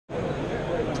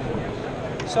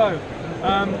So,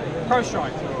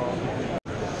 Prostripe.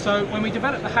 So when we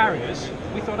developed the Harriers,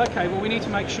 we thought, okay, well we need to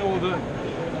make sure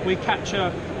that we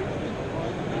capture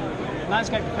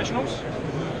landscape professionals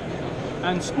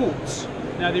and sports.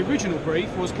 Now the original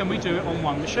brief was, can we do it on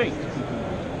one machine?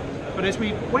 But as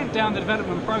we went down the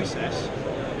development process,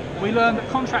 we learned that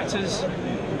contractors'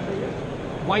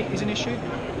 weight is an issue,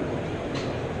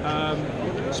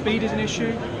 speed is an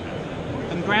issue,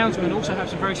 and groundsmen also have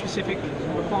some very specific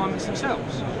requirements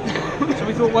themselves. So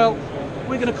we thought, well,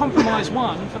 we're going to compromise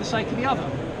one for the sake of the other.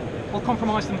 We'll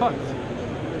compromise them both.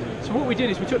 So what we did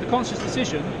is we took the conscious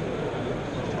decision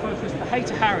to focus the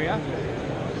Hayter Harrier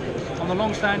on the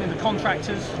long-standing, the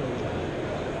contractors,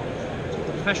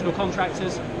 the professional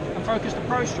contractors, and focus the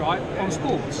Prostripe on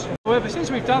sports. However,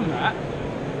 since we've done that,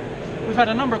 we've had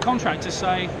a number of contractors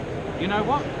say, you know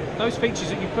what, those features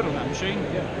that you put on that machine,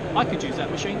 I could use that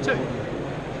machine too.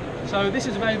 So this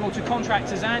is available to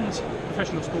contractors and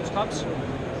professional sports clubs,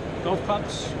 golf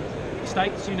clubs,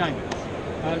 estates, you name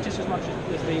it, just as much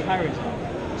as the Harriers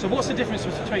are. So what's the difference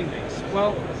between these?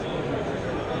 Well,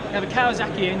 you have a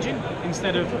Kawasaki engine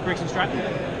instead of Briggs & Stratton.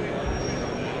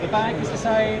 The bag is the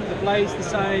same, the blade's the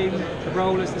same, the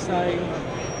roller's the same.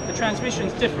 The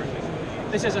transmission's different.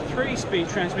 This has a 3-speed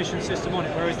transmission system on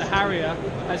it, whereas the Harrier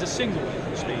has a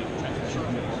single-speed transmission.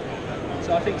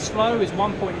 So I think slow is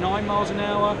 1.9 miles an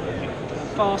hour,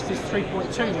 fast is 3.2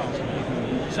 miles an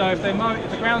hour. So if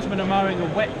the groundsmen are mowing a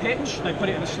wet pitch, they put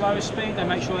it in the slowest speed, they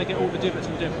make sure they get all the divots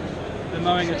and divots. If they're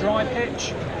mowing a dry pitch,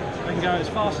 they can go as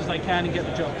fast as they can and get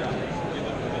the job done.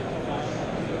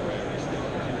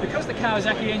 Because the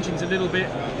Kawasaki engine's a little bit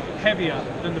heavier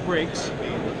than the Briggs,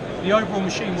 the overall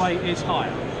machine weight is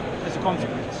higher as a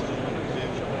consequence.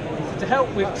 So to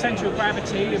help with centre of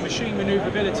gravity and machine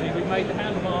manoeuvrability, we've made the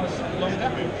handlebars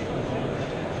longer.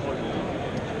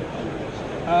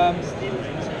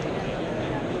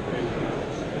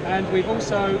 And we've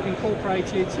also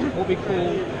incorporated what we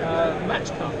call match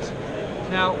cuts.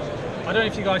 Now, I don't know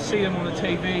if you guys see them on the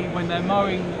TV when they're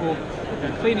mowing or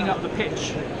cleaning up the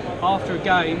pitch after a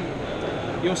game.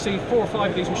 You'll see 4 or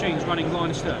 5 of these machines running line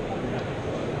astern.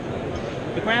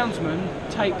 The groundsmen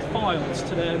take files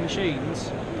to their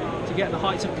machines to get the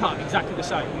heights of cut exactly the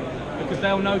same, because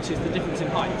they'll notice the difference in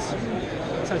heights.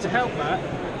 So to help that,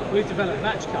 we've developed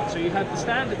match cut. So you have the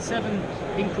standard 7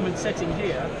 increment setting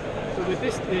here, but with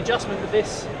this, the adjustment of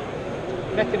this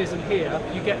mechanism here,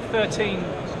 you get 13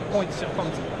 points of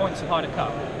height of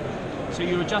cut. So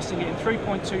you're adjusting it in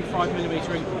 3.25mm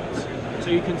increments. So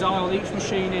you can dial each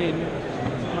machine in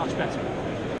much better.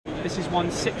 This is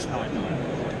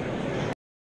 1699.